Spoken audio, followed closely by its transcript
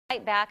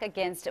Fight back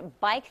against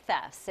bike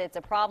thefts. It's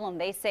a problem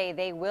they say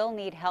they will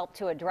need help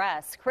to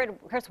address.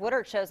 Chris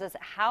Woodard shows us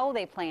how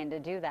they plan to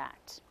do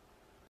that.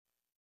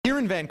 Here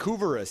in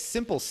Vancouver, a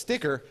simple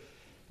sticker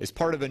is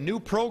part of a new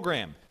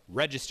program,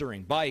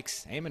 registering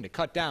bikes, aiming to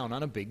cut down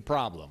on a big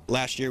problem.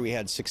 Last year we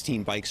had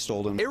 16 bikes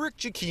stolen. Eric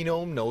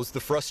Giacchino knows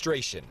the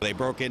frustration. They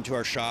broke into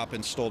our shop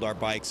and stole our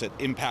bikes. It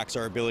impacts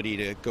our ability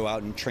to go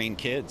out and train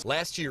kids.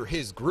 Last year,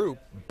 his group,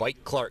 Bike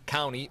Clark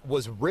County,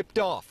 was ripped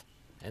off.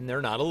 And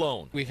they're not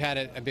alone. We've had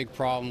a big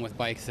problem with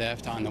bike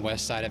theft on the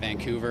west side of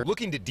Vancouver.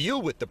 Looking to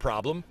deal with the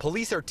problem,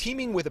 police are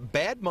teaming with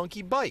Bad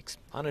Monkey Bikes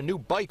on a new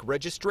bike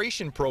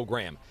registration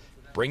program.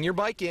 Bring your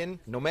bike in,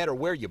 no matter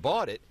where you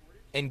bought it,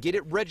 and get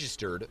it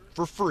registered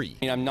for free.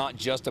 I'm not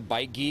just a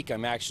bike geek.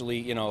 I'm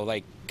actually,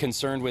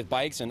 concerned with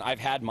bikes, and I've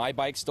had my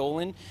bike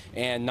stolen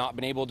and not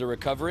been able to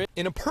recover it.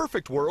 In a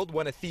perfect world,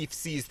 when a thief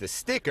sees the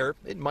sticker,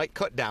 it might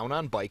cut down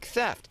on bike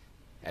theft.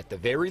 At the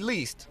very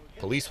least,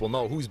 police will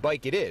know whose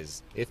bike it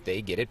is if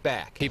they get it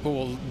back. People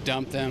will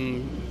dump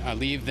them,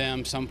 leave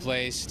them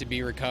someplace to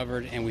be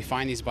recovered, and we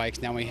find these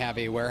bikes. Now we have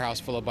a warehouse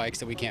full of bikes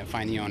that we can't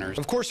find the owners.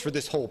 Of course, for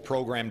this whole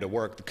program to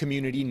work, the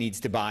community needs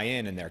to buy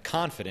in, and they're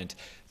confident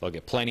they'll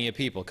get plenty of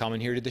people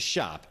coming here to the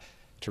shop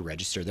to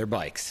register their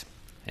bikes.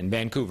 In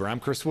Vancouver,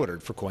 I'm Chris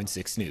Woodard for KOIN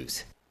 6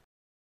 News.